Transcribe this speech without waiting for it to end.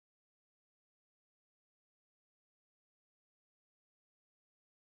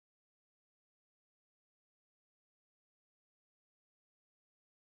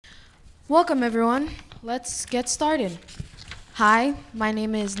Welcome everyone. Let's get started. Hi, my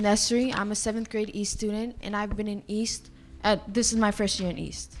name is Nesri. I'm a 7th grade East student and I've been in East. This is my first year in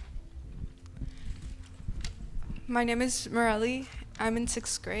East. My name is Morelli. I'm in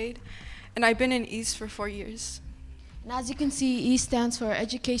 6th grade and I've been in East for 4 years. And as you can see, East stands for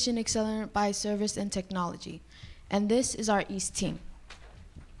Education Accelerant by Service and Technology. And this is our East team.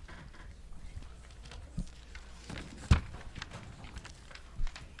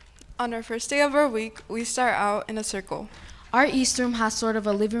 On our first day of our week, we start out in a circle. Our East room has sort of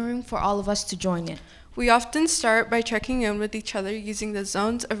a living room for all of us to join in. We often start by checking in with each other using the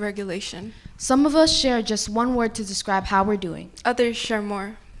zones of regulation. Some of us share just one word to describe how we're doing. Others share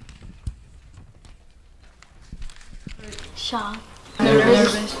more. Shocked.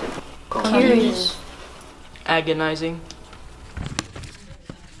 Nervous. Curious. Agonizing.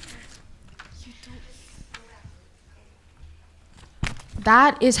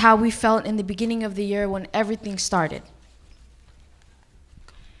 That is how we felt in the beginning of the year when everything started.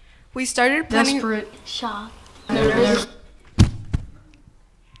 We started planning. Desperate. Shocked. Nervous.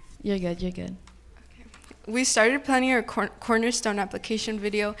 You're good. We started planning our Cornerstone application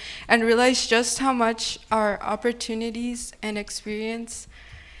video and realized just how much our opportunities and experience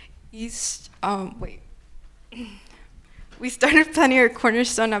We started planning our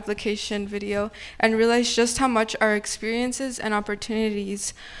Cornerstone application video and realized just how much our experiences and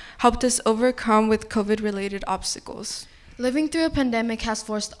opportunities helped us overcome with COVID-related obstacles. Living through a pandemic has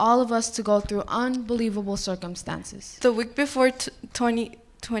forced all of us to go through unbelievable circumstances. The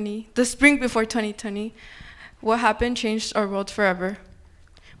spring before 2020, what happened changed our world forever.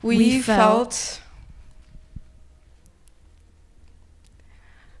 We felt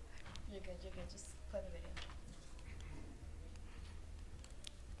You're good. Just play the video.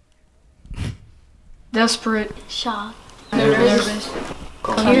 Desperate. Shocked. Nervous.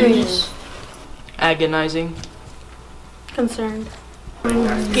 Curious. Agonizing. Concerned.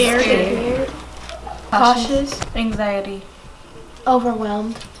 Scared. Cautious. Anxiety.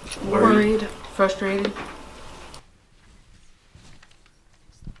 Overwhelmed. Worried. Frustrated.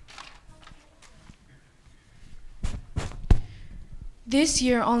 This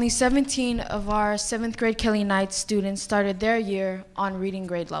year, only 17 of our 7th grade Kelly Knight students started their year on reading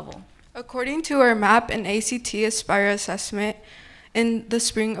grade level. According to our MAP and ACT Aspire assessment in the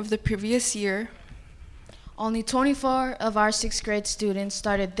spring of the previous year, Only 24 of our 6th grade students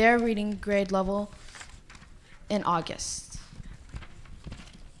started their reading grade level in August.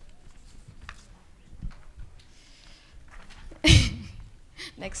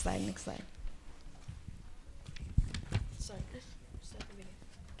 Next slide.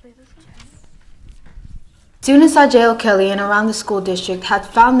 Students at J.L. Kelly and around the school district had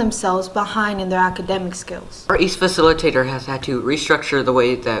found themselves behind in their academic skills. Our East facilitator has had to restructure the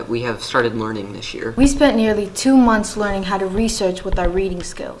way that we have started learning this year. We spent nearly 2 months learning how to research with our reading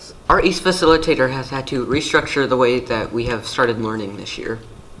skills. Our East facilitator has had to restructure the way that we have started learning this year.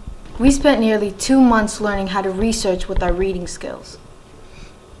 We spent nearly 2 months learning how to research with our reading skills.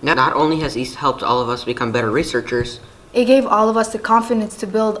 Not only has East helped all of us become better researchers, It gave all of us the confidence to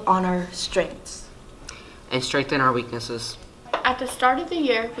build on our strengths and strengthen our weaknesses. At the start of the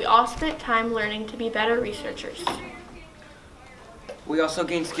year, we all spent time learning to be better researchers. We also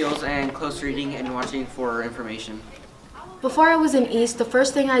gained skills in close reading and watching for information. Before I was in East, the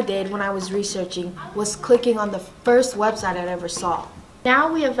first thing I did when I was researching was clicking on the first website I ever saw.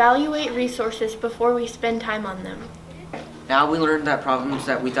 Now we evaluate resources before we spend time on them. Now we learned that problems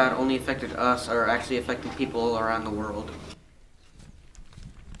that we thought only affected us are actually affecting people around the world.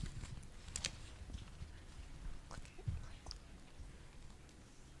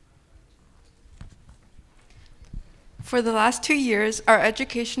 for the last 2 years, our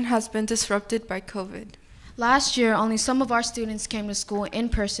education has been disrupted by COVID. Last year, only some of our students came to school in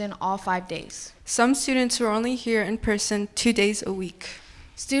person all 5 days. Some students were only here in person 2 days a week.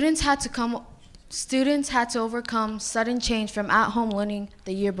 Students had to overcome sudden change from at-home learning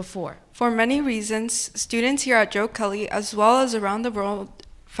the year before. For many reasons, students here at Joe Kelly, as well as around the world,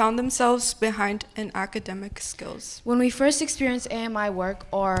 found themselves behind in academic skills. When we first experienced AMI work,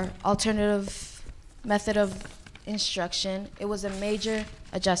 or alternative method of instruction, it was a major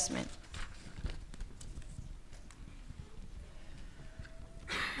adjustment.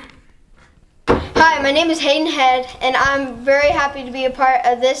 Hi, my name is Hayden Head, and I'm very happy to be a part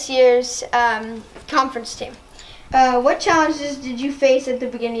of this year's conference team. What challenges did you face at the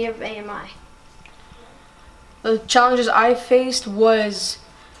beginning of AMI? The challenges I faced was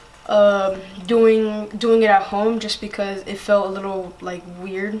doing it at home, just because it felt a little like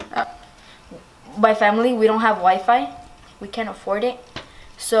weird. My family, we don't have Wi-Fi. We can't afford it.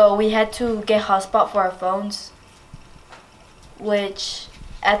 So we had to get hotspot for our phones, which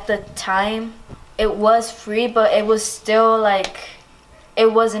at the time it was free, but it was still like,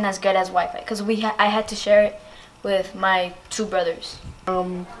 it wasn't as good as Wi-Fi because I had to share it with my two brothers.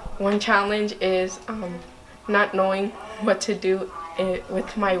 One challenge is not knowing what to do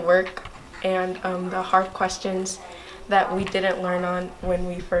with my work and the hard questions that we didn't learn on when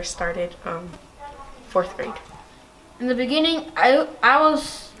we first started 4th grade. In the beginning, I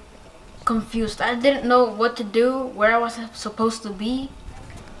was confused. I didn't know what to do, where I was supposed to be.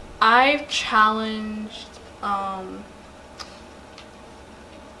 I've challenged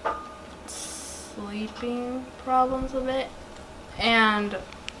sleeping problems a bit and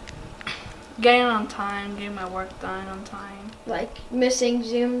getting on time, getting my work done on time. Like missing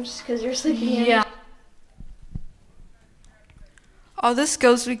Zooms because you're sleeping in? Yeah. All the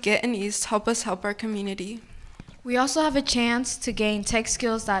skills we get in East help us help our community. We also have a chance to gain tech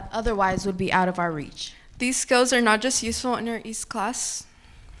skills that otherwise would be out of our reach. These skills are not just useful in our East class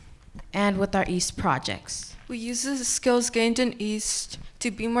and with our East projects. We use the skills gained in East to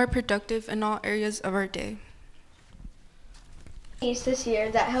be more productive in all areas of our day. East this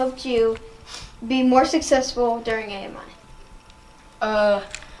year that helped you be more successful during AMI?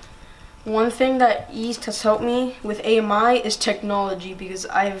 One thing that East has helped me with AMI is technology, because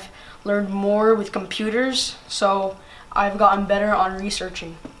I've learned more with computers, so I've gotten better on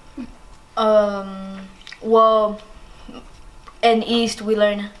researching. Well, in East we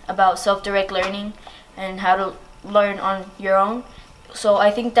learn about self-direct learning and how to learn on your own. So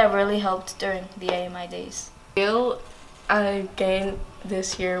I think that really helped during the AMI days. Skill I gained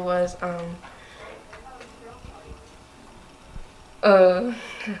this year was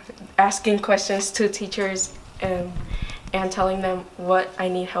asking questions to teachers and telling them what I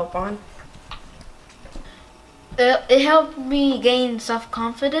need help on. It helped me gain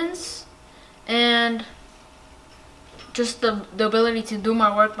self-confidence and just the ability to do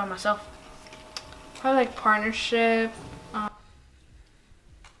my work by myself. Probably like partnership.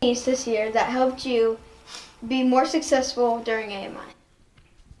 This year that helped you be more successful during AMI?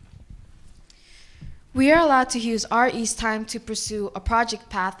 We are allowed to use our East time to pursue a project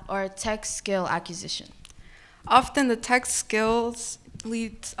path or a tech skill acquisition. Often the tech skills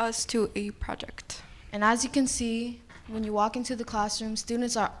leads us to a project. And as you can see, when you walk into the classroom,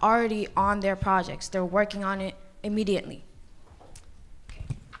 students are already on their projects. They're working on it immediately.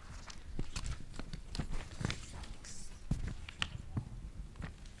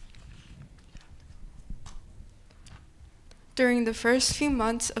 During the first few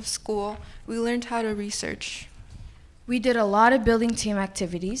months of school, we learned how to research. We did a lot of building team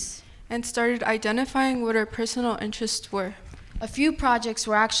activities and started identifying what our personal interests were. A few projects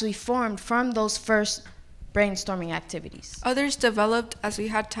were actually formed from those first brainstorming activities. Others developed as we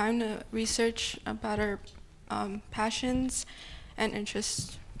had time to research about our passions and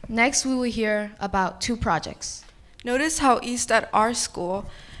interests. Next, we will hear about 2 projects. Notice how East at our school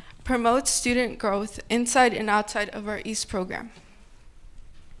promotes student growth inside and outside of our East program.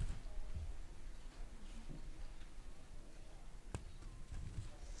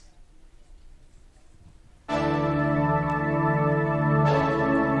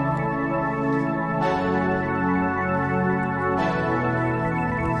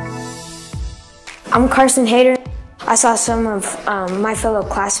 I'm Carson Hayter. I saw some of my fellow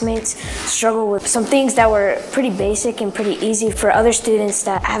classmates struggle with some things that were pretty basic and pretty easy for other students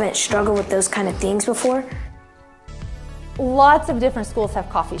that haven't struggled with those kind of things before. Lots of different schools have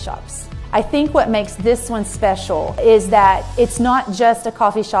coffee shops. I think what makes this one special is that it's not just a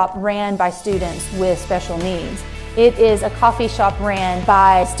coffee shop ran by students with special needs. It is a coffee shop ran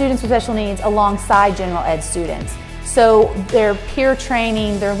by students with special needs alongside general ed students. So they're peer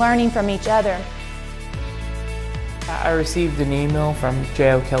training, they're learning from each other. I received an email from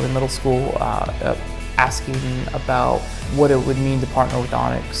J.O. Kelly Middle School asking about what it would mean to partner with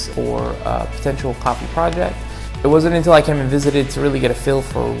Onyx for a potential coffee project. It wasn't until I came and visited to really get a feel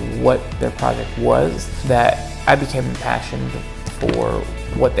for what their project was that I became impassioned for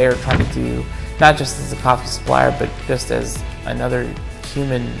what they were trying to do, not just as a coffee supplier, but just as another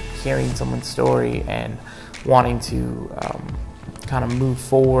human hearing someone's story and wanting to kind of move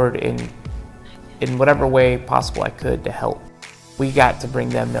forward in whatever way possible I could to help. We got to bring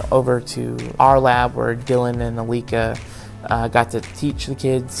them over to our lab where Dylan and Alika got to teach the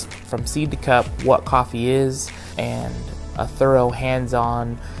kids from seed to cup what coffee is and a thorough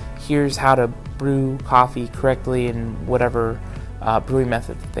hands-on, here's how to brew coffee correctly in whatever brewing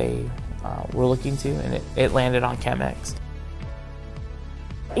method that they were looking to, and it landed on Chemex.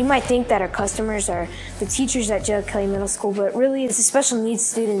 You might think that our customers are the teachers at Joe Kelly Middle School, but really it's the special needs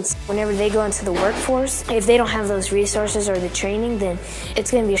students. Whenever they go into the workforce, if they don't have those resources or the training, then it's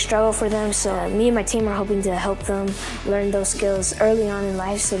going to be a struggle for them. So me and my team are hoping to help them learn those skills early on in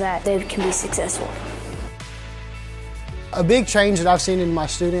life so that they can be successful. A big change that I've seen in my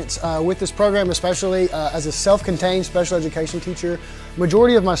students with this program, especially as a self-contained special education teacher,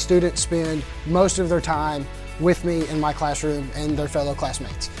 majority of my students spend most of their time with me in my classroom and their fellow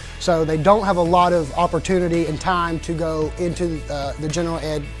classmates. So they don't have a lot of opportunity and time to go into the general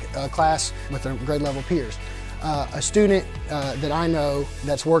ed class with their grade level peers. A student that I know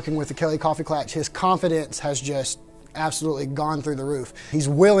that's working with the Kelly Coffee Klatch, his confidence has just absolutely gone through the roof. He's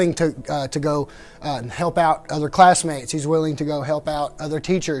willing to go and help out other classmates. He's willing to go help out other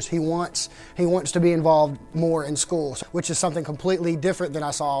teachers. He wants to be involved more in school, which is something completely different than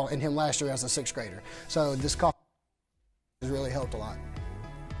I saw in him last year as a 6th grader. So this coffee has really helped a lot.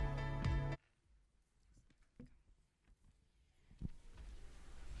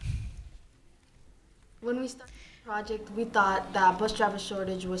 When we started the project, we thought that bus driver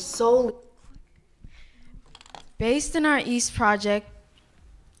shortage was solely based in our EAST project.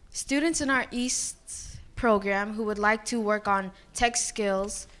 Students in our EAST program who would like to work on tech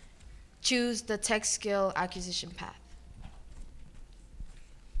skills choose the tech skill acquisition path.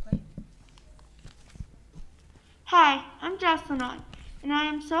 Hi, I'm Jocelyn Ott, and I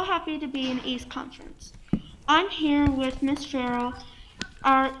am so happy to be in EAST Conference. I'm here with Ms. Farrell,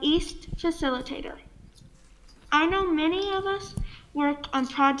 our EAST facilitator. I know many of us work on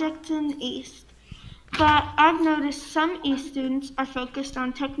projects in EAST, but I've noticed some EAST students are focused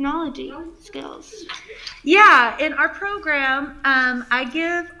on technology skills. Yeah, in our program, I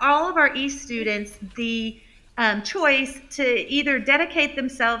give all of our EAST students the choice to either dedicate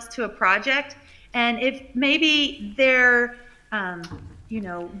themselves to a project, and if maybe they're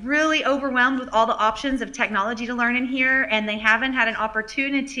really overwhelmed with all the options of technology to learn in here and they haven't had an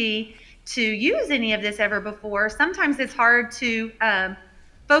opportunity to use any of this ever before, sometimes it's hard to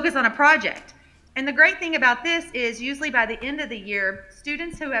focus on a project. And the great thing about this is usually by the end of the year,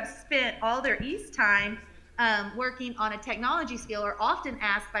 students who have spent all their EAST time working on a technology skill are often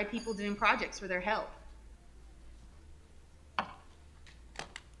asked by people doing projects for their help.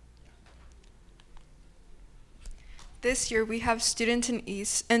 This year we have students in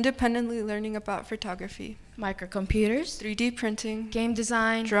EAST independently learning about photography, microcomputers, 3D printing, game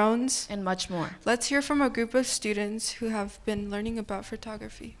design, drones, and much more. Let's hear from a group of students who have been learning about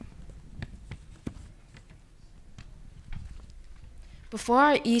photography. Before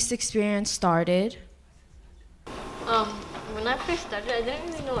our EAST experience started, when I first started, I didn't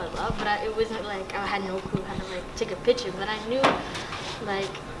really know a lot, but it wasn't like I had no clue how to take a picture, but I knew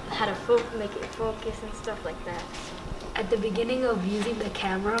how to make it focus and stuff like that. At the beginning of using the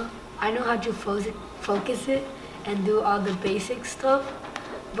camera, I know how to focus it and do all the basic stuff,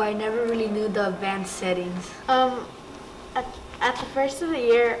 but I never really knew the advanced settings. At the first of the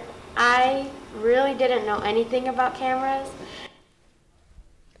year, I really didn't know anything about cameras.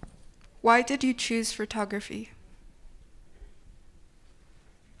 Why did you choose photography?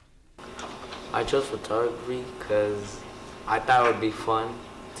 I chose photography because I thought it would be fun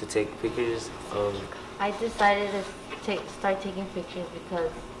to take pictures of. I decided to start taking pictures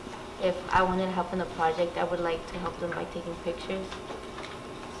because if I wanted help in the project, I would like to help them by taking pictures.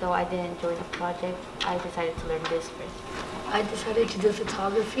 So I didn't join the project. I decided to learn this first. I decided to do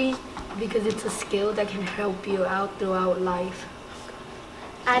photography because it's a skill that can help you out throughout life.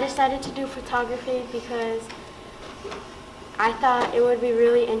 I decided to do photography because I thought it would be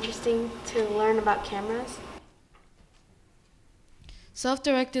really interesting to learn about cameras.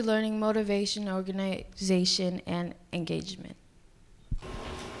 Self-directed learning, motivation, organization, and engagement.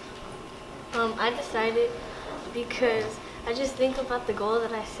 I decided because I just think about the goal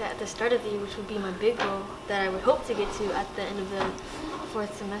that I set at the start of the year, which would be my big goal that I would hope to get to at the end of the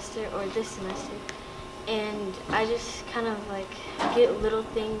 4th semester or this semester. And I just kind of get little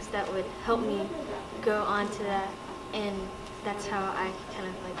things that would help me go on to that, and that's how I kind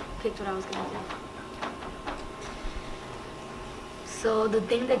of picked what I was going to do. So the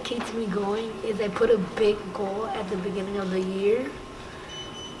thing that keeps me going is I put a big goal at the beginning of the year,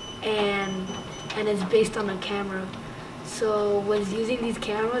 and it's based on a camera. So with using these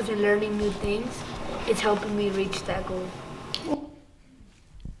cameras and learning new things, it's helping me reach that goal.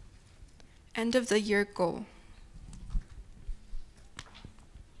 End of the year goal.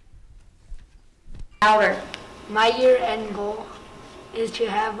 My year-end goal is to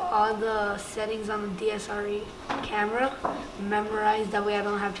have all the settings on the DSLR camera memorized. That way I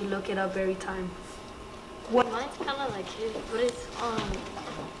don't have to look it up every time. Mine's kind of like his, but it's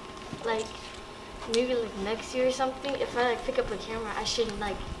like maybe like next year or something. If I like pick up a camera, I should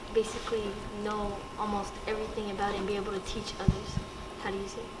like basically know almost everything about it and be able to teach others how to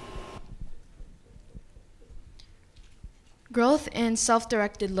use it. Growth in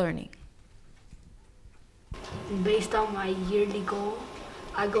self-directed learning. Based on my yearly goal,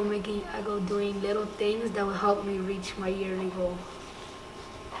 I go doing little things that will help me reach my yearly goal.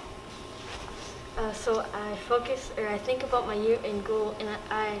 So I think about my year-end goal, and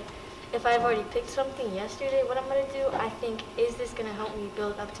if I've already picked something yesterday, what I'm gonna do, I think, is this gonna help me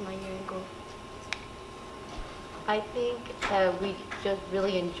build up to my year-end goal? I think that we just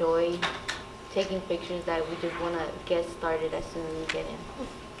really enjoy taking pictures, that we just want to get started as soon as we get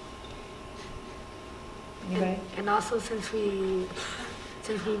in. And also since we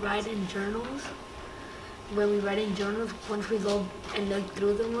write in journals, when we write in journals, once we go and look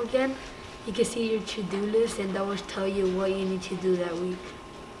through them again, you can see your to-do list, and that will tell you what you need to do that week.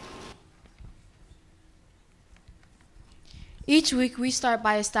 Each week we start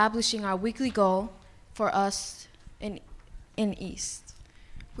by establishing our weekly goal for us in EAST.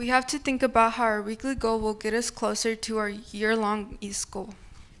 We have to think about how our weekly goal will get us closer to our year-long EAST goal.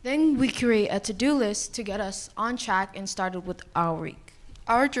 Then we create a to-do list to get us on track and started with our week.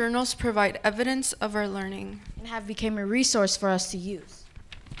 Our journals provide evidence of our learning and have become a resource for us to use.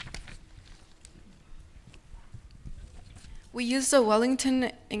 We use the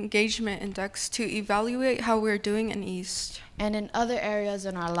Wellington Engagement Index to evaluate how we're doing in EAST and in other areas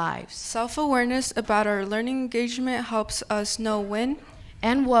in our lives. Self-awareness about our learning engagement helps us know when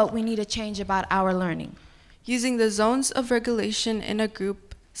and what we need to change about our learning. Using the zones of regulation in a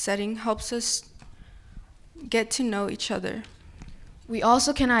group setting helps us get to know each other. We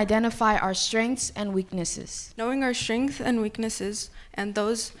also can identify our strengths and weaknesses. Knowing our strengths and weaknesses and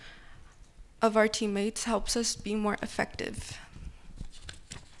those of our teammates helps us be more effective.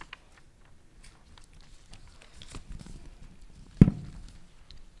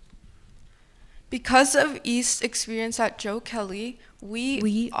 Because of EAST's experience at Joe Kelly,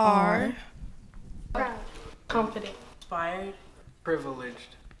 we are proud, confident, inspired,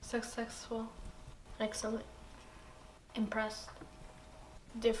 privileged, successful, excellent, impressed,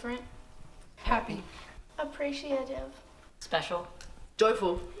 different, happy, appreciative, special,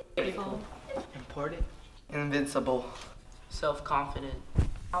 joyful, grateful, important, invincible, self-confident,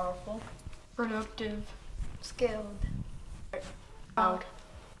 powerful, productive, skilled, proud,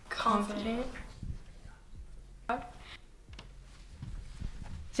 confident.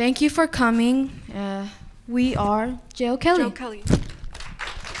 Thank you for coming. We are Joe Kelly. Joe Kelly.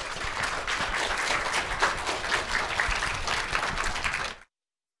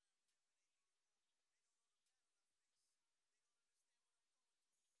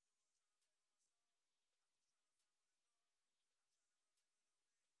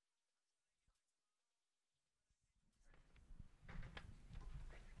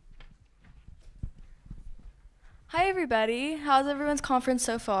 Hi everybody, how's everyone's conference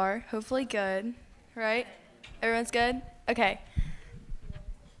so far? Hopefully good, right? Everyone's good? Okay.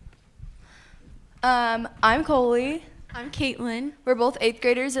 I'm Coley. I'm Caitlin. We're both 8th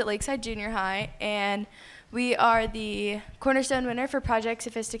graders at Lakeside Junior High, and we are the Cornerstone winner for Project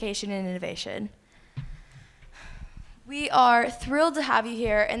Sophistication and Innovation. We are thrilled to have you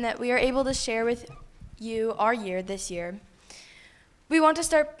here and that we are able to share with you our year this year. We want to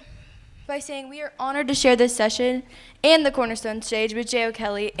start by saying we are honored to share this session and the Cornerstone stage with J.O.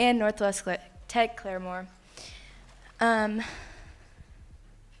 Kelly and Northwest Tech-Claremore.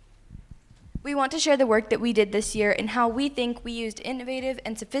 We want to share the work that we did this year and how we think we used innovative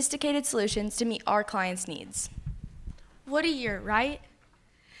and sophisticated solutions to meet our clients' needs. What a year, right?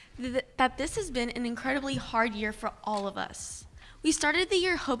 That this has been an incredibly hard year for all of us. We started the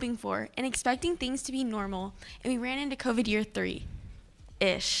year hoping for and expecting things to be normal, and we ran into COVID year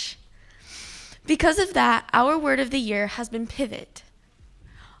 3-ish. Because of that, our word of the year has been pivot.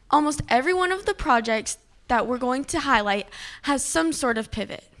 Almost every one of the projects that we're going to highlight has some sort of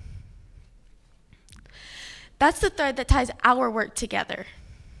pivot. That's the thread that ties our work together.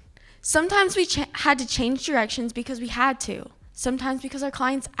 Sometimes we had to change directions because we had to, sometimes because our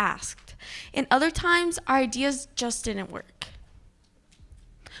clients asked, and other times our ideas just didn't work.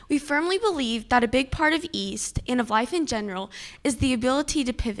 We firmly believe that a big part of EAST and of life in general is the ability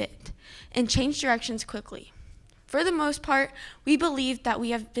to pivot and change directions quickly. For the most part, we believe that we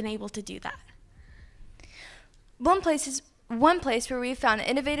have been able to do that. One place where we've found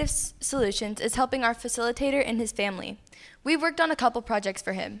innovative solutions is helping our facilitator and his family. We've worked on a couple projects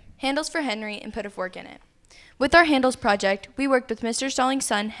for him, Handles for Henry and Put a Fork in It. With our handles project, we worked with Mr. Stallings'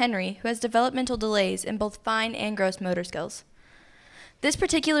 son, Henry, who has developmental delays in both fine and gross motor skills. This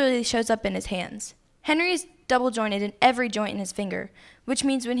particularly shows up in his hands. Henry is double jointed in every joint in his finger, which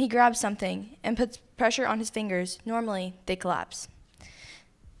means when he grabs something and puts pressure on his fingers, normally they collapse.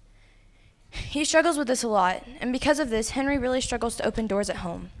 He struggles with this a lot, and because of this, Henry really struggles to open doors at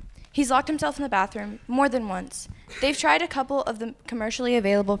home. He's locked himself in the bathroom more than once. They've tried a couple of the commercially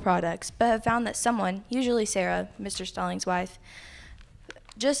available products, but have found that someone, usually Sarah, Mr. Stallings' wife,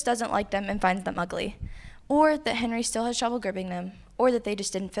 just doesn't like them and finds them ugly, or that Henry still has trouble gripping them, or that they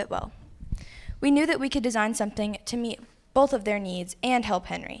just didn't fit well. We knew that we could design something to meet both of their needs and help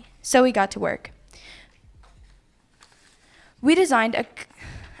Henry, so we got to work. We designed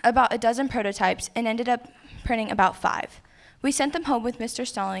about a dozen prototypes and ended up printing about 5. We sent them home with Mr.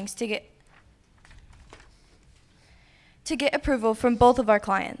 Stallings to get approval from both of our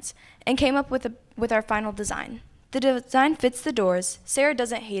clients and came up with our final design. The design fits the doors, Sarah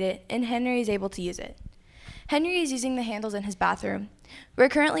doesn't hate it, and Henry is able to use it. Henry is using the handles in his bathroom. We're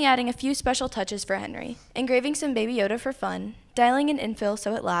currently adding a few special touches for Henry, engraving some Baby Yoda for fun, dialing an infill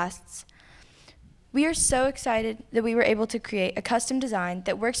so it lasts. We are so excited that we were able to create a custom design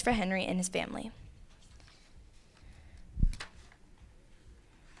that works for Henry and his family.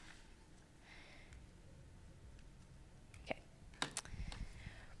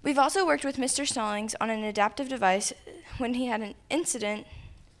 We've also worked with Mr. Stallings on an adaptive device when he had an incident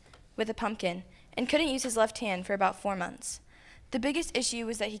with a pumpkin and couldn't use his left hand for about 4 months. The biggest issue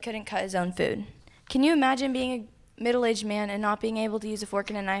was that he couldn't cut his own food. Can you imagine being a middle-aged man and not being able to use a fork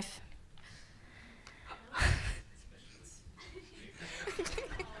and a knife?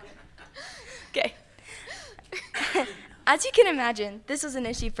 Okay. As you can imagine, this was an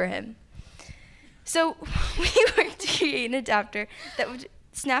issue for him. So we worked to create an adapter that would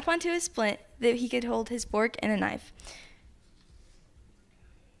snap onto a splint that he could hold his fork and a knife.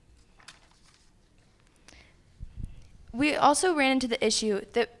 We also ran into the issue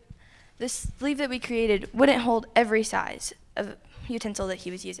that the sleeve that we created wouldn't hold every size of utensil that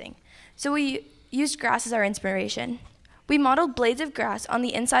he was using. So we used grass as our inspiration. We modeled blades of grass on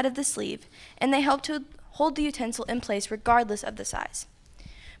the inside of the sleeve, and they helped to hold the utensil in place regardless of the size.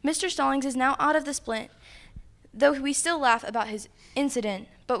 Mr. Stallings is now out of the splint, though we still laugh about his incident,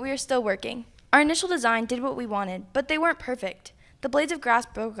 but we are still working. Our initial design did what we wanted, but they weren't perfect. The blades of grass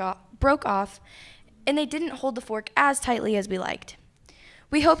broke off, and they didn't hold the fork as tightly as we liked.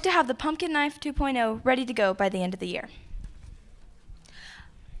 We hope to have the Pumpkin Knife 2.0 ready to go by the end of the year.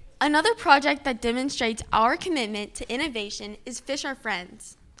 Another project that demonstrates our commitment to innovation is Fish Are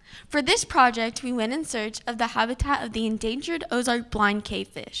Friends. For this project, we went in search of the habitat of the endangered Ozark blind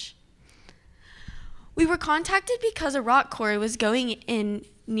cavefish. We were contacted because a rock quarry was going in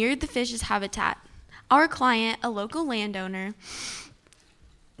near the fish's habitat. Our client, a local landowner,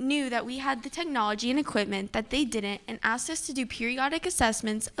 knew that we had the technology and equipment that they didn't and asked us to do periodic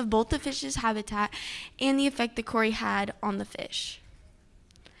assessments of both the fish's habitat and the effect the quarry had on the fish.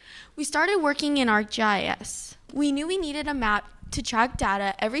 We started working in ArcGIS. We knew we needed a map to track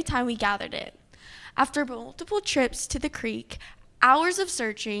data every time we gathered it. After multiple trips to the creek, hours of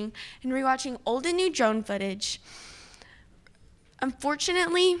searching, and rewatching old and new drone footage,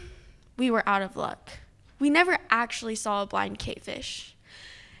 unfortunately, we were out of luck. We never actually saw a blind cavefish.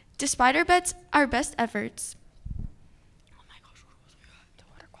 Despite our best efforts,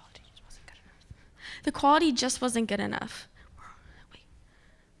 the quality just wasn't good enough.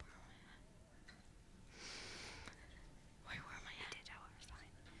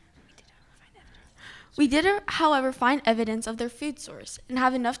 We did, however, find evidence of their food source and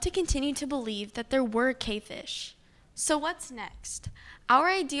have enough to continue to believe that there were cavefish. So what's next? Our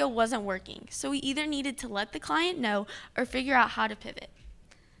idea wasn't working, so we either needed to let the client know or figure out how to pivot.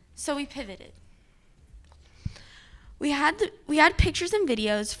 So we pivoted. We had pictures and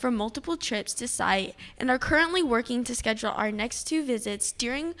videos from multiple trips to site and are currently working to schedule our next 2 visits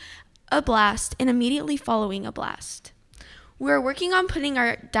during a blast and immediately following a blast. We are working on putting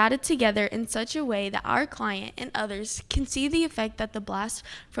our data together in such a way that our client and others can see the effect that the blast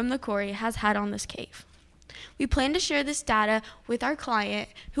from the quarry has had on this cave. We plan to share this data with our client,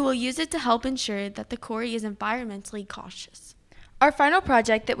 who will use it to help ensure that the quarry is environmentally cautious. Our final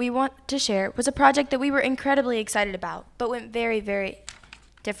project that we want to share was a project that we were incredibly excited about, but went very, very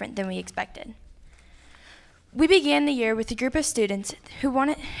different than we expected. We began the year with a group of students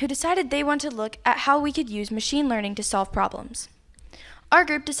who decided they wanted to look at how we could use machine learning to solve problems. Our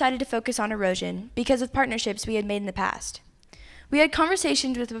group decided to focus on erosion because of partnerships we had made in the past. We had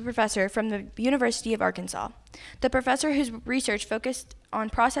conversations with a professor from the University of Arkansas, the professor whose research focused on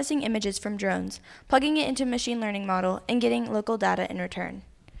processing images from drones, plugging it into a machine learning model, and getting local data in return.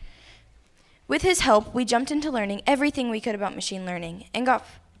 With his help, we jumped into learning everything we could about machine learning and got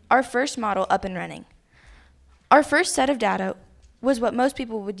our first model up and running. Our first set of data was what most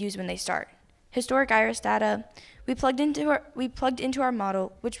people would use when they start. Historic iris data. We plugged into our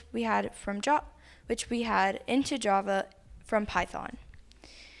model, which we had into Java from Python,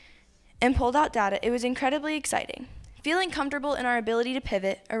 and pulled out data. It was incredibly exciting. Feeling comfortable in our ability to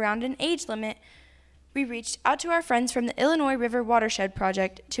pivot around an age limit, we reached out to our friends from the Illinois River Watershed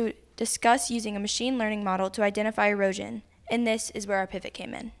Project to discuss using a machine learning model to identify erosion, and this is where our pivot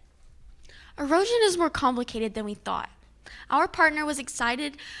came in. Erosion is more complicated than we thought. Our partner was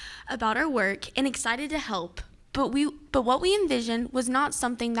excited about our work and excited to help, but what we envisioned was not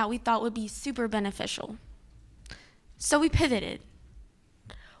something that we thought would be super beneficial. So we pivoted.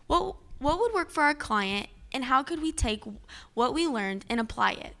 What would work for our client, and how could we take what we learned and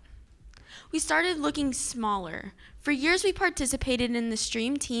apply it? We started looking smaller. For years, we participated in the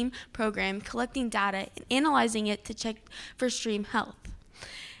Stream Team program, collecting data and analyzing it to check for stream health.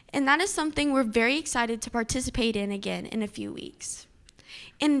 And that is something we're very excited to participate in again in a few weeks.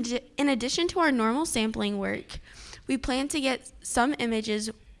 In addition to our normal sampling work, we plan to get some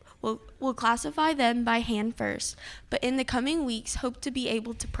images. We'll classify them by hand first, but in the coming weeks, hope to be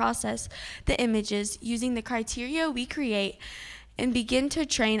able to process the images using the criteria we create and begin to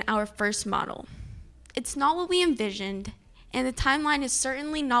train our first model. It's not what we envisioned, and the timeline is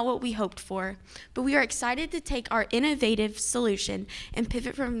certainly not what we hoped for, but we are excited to take our innovative solution and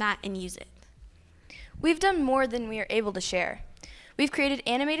pivot from that and use it. We've done more than we are able to share. We've created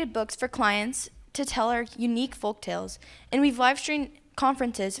animated books for clients to tell our unique folk tales, and we've live streamed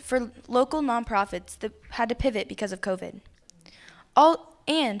conferences for local nonprofits that had to pivot because of COVID. All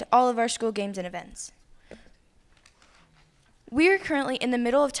of our school games and events. We are currently in the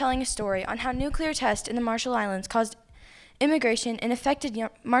middle of telling a story on how nuclear tests in the Marshall Islands caused immigration and affected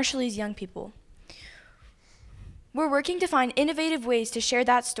Marshallese young people. We're working to find innovative ways to share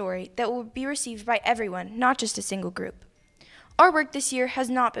that story that will be received by everyone, not just a single group. Our work this year has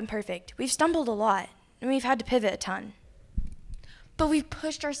not been perfect. We've stumbled a lot, and we've had to pivot a ton. But we've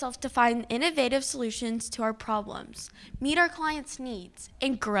pushed ourselves to find innovative solutions to our problems, meet our clients' needs,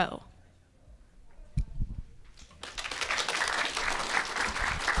 and grow.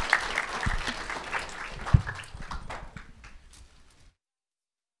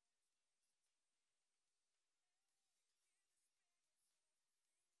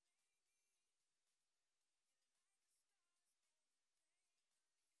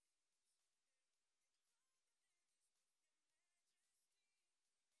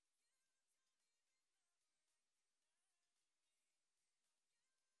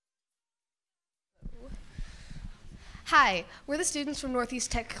 Hi, we're the students from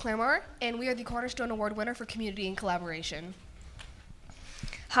Northeast Tech-Claremore, and we are the Cornerstone Award winner for Community and Collaboration.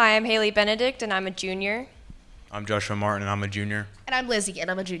 Hi, I'm Haley Benedict, and I'm a junior. I'm Joshua Martin, and I'm a junior. And I'm Lizzie,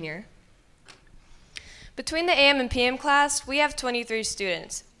 and I'm a junior. Between the AM and PM class, we have 23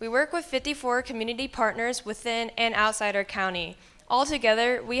 students. We work with 54 community partners within and outside our county.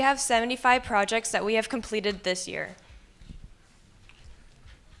 Altogether, we have 75 projects that we have completed this year.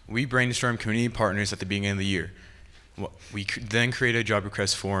 We brainstorm community partners at the beginning of the year. We then create a job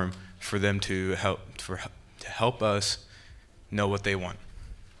request form for them to help us know what they want.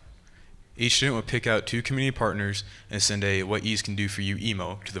 Each student will pick out 2 community partners and send a "What Ease Can Do For You"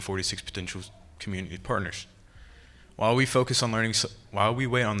 email to the 46 potential community partners. While we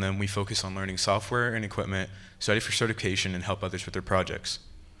wait on them, we focus on learning software and equipment, study for certification, and help others with their projects.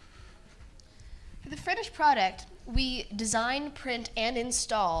 For the finished product, we design, print, and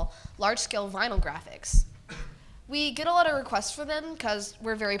install large-scale vinyl graphics. We get a lot of requests for them because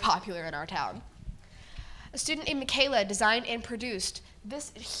we're very popular in our town. A student named Michaela designed and produced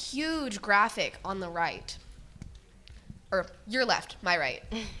this huge graphic on the right. Or your left, my right.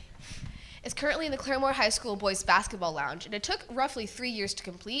 It's currently in the Claremore High School Boys Basketball Lounge, and it took roughly 3 years to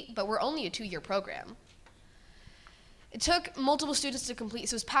complete, but we're only a 2-year program. It took multiple students to complete,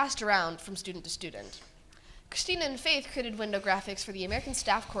 so it was passed around from student to student. Christina and Faith created window graphics for the American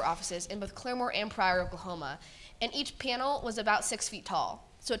Staff Corps offices in both Claremore and Pryor, Oklahoma, and each panel was about 6 feet tall,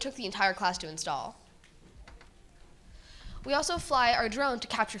 so it took the entire class to install. We also fly our drone to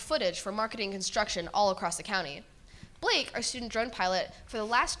capture footage for marketing and construction all across the county. Blake, our student drone pilot, for the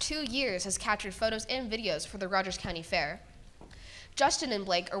last 2 years has captured photos and videos for the Rogers County Fair. Justin and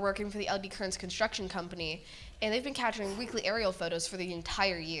Blake are working for the LD Kearns Construction Company, and they've been capturing weekly aerial photos for the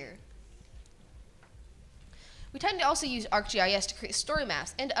entire year. We tend to also use ArcGIS to create story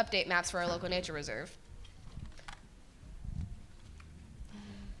maps and to update maps for our local nature reserve.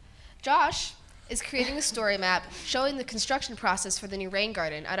 Josh is creating a story map showing the construction process for the new rain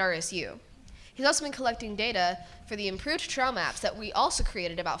garden at RSU. He's also been collecting data for the improved trail maps that we also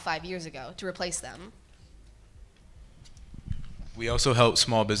created about 5 years ago to replace them. We also help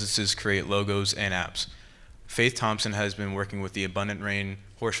small businesses create logos and apps. Faith Thompson has been working with the Abundant Rain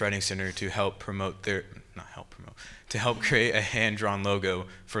Horse Riding Center to help create a hand-drawn logo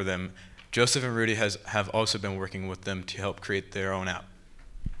for them. Joseph and Rudy have also been working with them to help create their own app.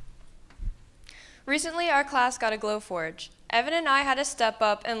 Recently, our class got a Glowforge. Evan and I had to step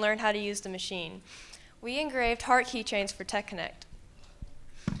up and learn how to use the machine. We engraved heart keychains for Tech-Connect.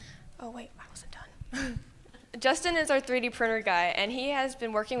 Oh wait, I wasn't done. Justin is our 3D printer guy, and he has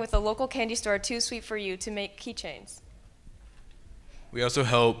been working with a local candy store, Too Sweet For You, to make keychains. We also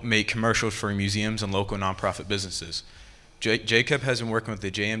help make commercials for museums and local nonprofit businesses. Jacob has been working with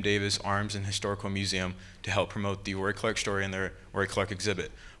the J.M. Davis Arms and Historical Museum to help promote the Roy Clark story in their Roy Clark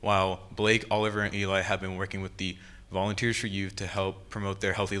exhibit, while Blake, Oliver, and Eli have been working with the Volunteers for Youth to help promote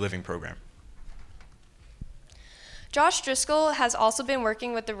their Healthy Living program. Josh Driscoll has also been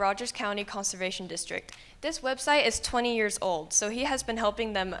working with the Rogers County Conservation District. This website is 20 years old, so he has been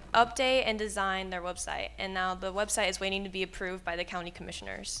helping them update and design their website, and now the website is waiting to be approved by the county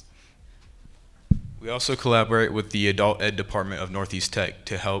commissioners. We also collaborate with the Adult Ed Department of Northeast Tech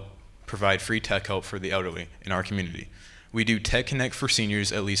to help provide free tech help for the elderly in our community. We do Tech Connect for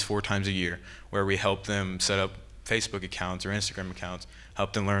seniors at least 4 times a year, where we help them set up Facebook accounts or Instagram accounts,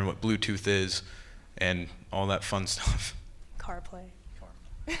 help them learn what Bluetooth is, and all that fun stuff. CarPlay.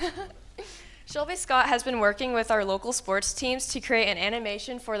 Shelby Scott has been working with our local sports teams to create an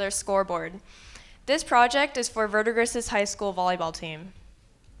animation for their scoreboard. This project is for Verdigris' high school volleyball team.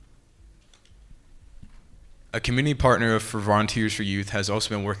 A community partner for Volunteers for Youth has also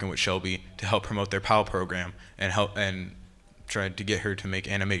been working with Shelby to help promote their PAL program and try to get her to make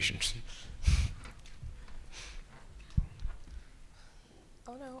animations.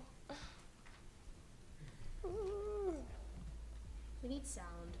 Oh no. We need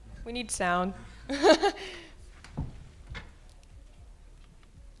sound. We need sound.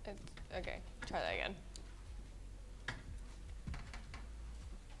 Okay, try that again.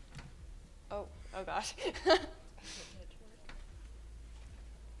 Oh gosh.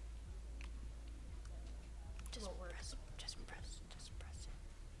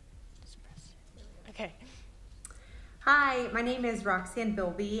 Okay. Hi, my name is Roxanne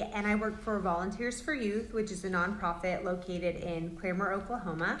Bilby, and I work for Volunteers for Youth, which is a nonprofit located in Claremore,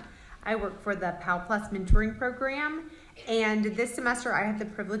 Oklahoma. I work for the PAL Plus mentoring program, and this semester I had the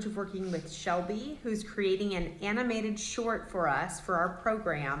privilege of working with Shelby, who's creating an animated short for us for our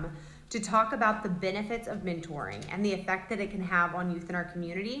program to talk about the benefits of mentoring and the effect that it can have on youth in our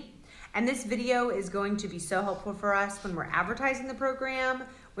community. And this video is going to be so helpful for us when we're advertising the program,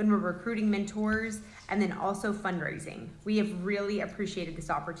 when we're recruiting mentors, and then also fundraising. We have really appreciated this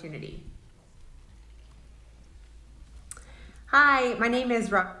opportunity. Hi, my name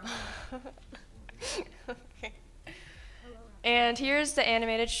is Okay. And here's the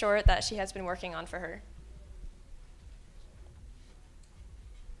animated short that she has been working on for her.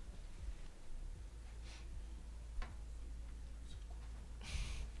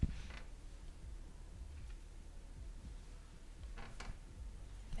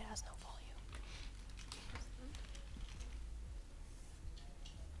 It has no volume.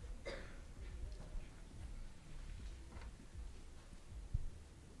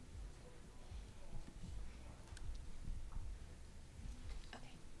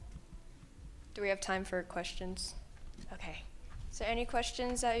 Do we have time for questions? Okay. Is there any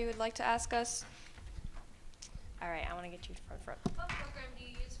questions that you would like to ask us? All right, I want to get you front. What program do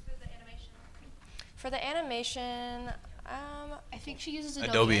you use for the animation? For the animation, I think she uses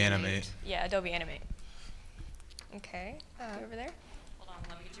Adobe Animate. Yeah, Adobe Animate. Okay, go over there. Hold on,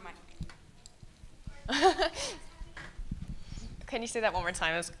 let me get you my. Can you say that one more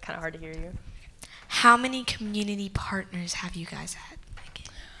time? It was kind of hard to hear you. How many community partners have you guys had?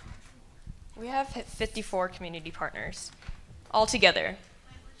 We have 54 community partners all together.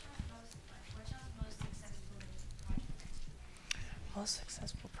 Most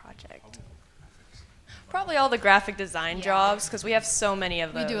successful project? Probably all the graphic design jobs, because we have so many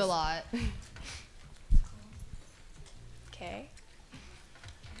of those. We do a lot. Okay.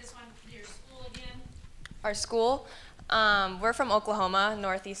 This one, your school again? Our school, we're from Oklahoma,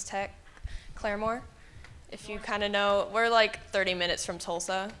 Northeast Tech-Claremore. If you kind of know, we're like 30 minutes from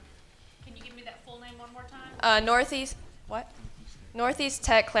Tulsa. Can you give me that full name one more time? Northeast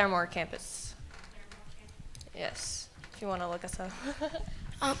Tech-Claremore campus. Yes, if you want to look us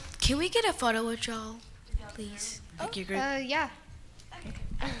up. Can we get a photo with y'all, please? Like your group? Yeah.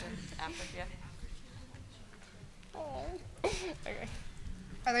 After, yeah. Okay.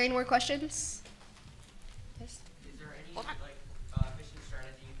 Are there any more questions? Yes. Is there any efficient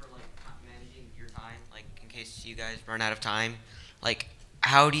strategy for managing your time, in case you guys run out of time?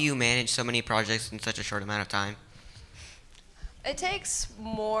 How do you manage so many projects in such a short amount of time? It takes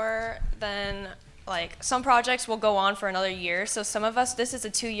more than, some projects will go on for another year. So some of us, this is a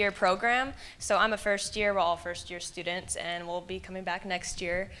 2-year program. So I'm a first year, we're all first year students, and we'll be coming back next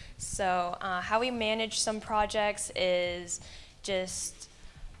year. So how we manage some projects is just,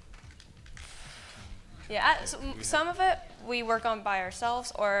 some of it we work on by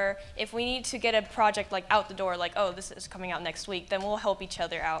ourselves, or if we need to get a project out the door, oh, this is coming out next week, then we'll help each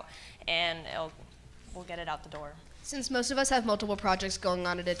other out, and we'll get it out the door. Since most of us have multiple projects going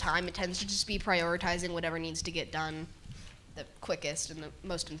on at a time, it tends to just be prioritizing whatever needs to get done the quickest and the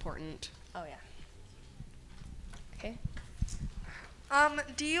most important. Oh, yeah. Okay.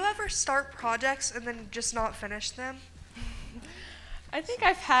 Do you ever start projects and then just not finish them? I think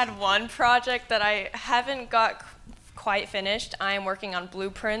I've had one project that I haven't got quite finished. I am working on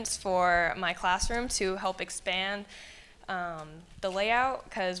blueprints for my classroom to help expand the layout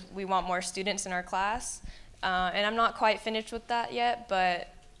because we want more students in our class. And I'm not quite finished with that yet, but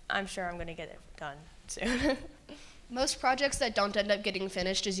I'm sure I'm going to get it done soon. Most projects that don't end up getting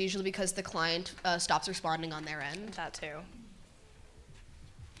finished is usually because the client stops responding on their end. That too.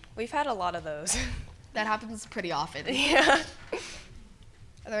 We've had a lot of those. That happens pretty often. Yeah.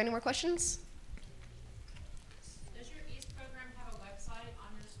 Are there any more questions? Does your EAST program have a website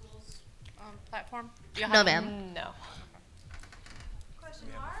on your school's platform? No, ma'am. No. Question,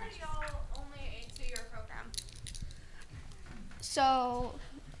 why are y'all only a 2-year program?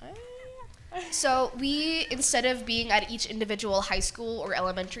 So we, instead of being at each individual high school or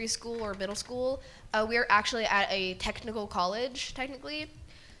elementary school or middle school, we're actually at a technical college, technically.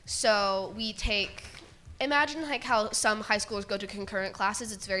 So we take, imagine how some high schools go to concurrent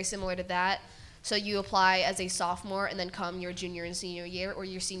classes. It's very similar to that. So you apply as a sophomore and then come your junior and senior year, or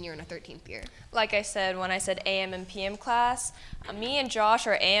your senior and a 13th year. Like I said, when I said AM and PM class, me and Josh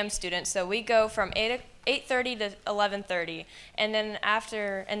are AM students, so we go from 8:30 to 11:30, and then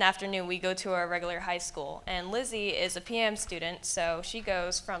in the afternoon we go to our regular high school. And Lizzie is a PM student, so she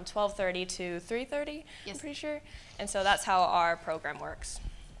goes from 12:30 to 3:30, I'm pretty sure. And so that's how our program works.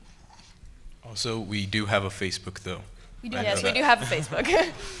 Also, we do have a Facebook, though. We do have a Facebook.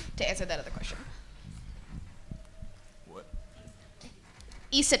 To answer that other question. What?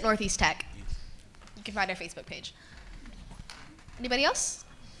 East at Northeast Tech. You can find our Facebook page. Anybody else?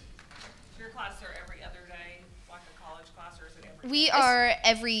 Your classes are every other day, like a college class, or is it every We are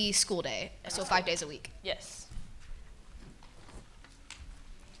every school day, so 5 days a week. Yes.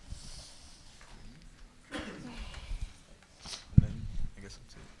 And then, I guess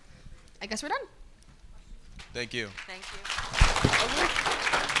that's it. I guess we're done. Thank you. Thank you.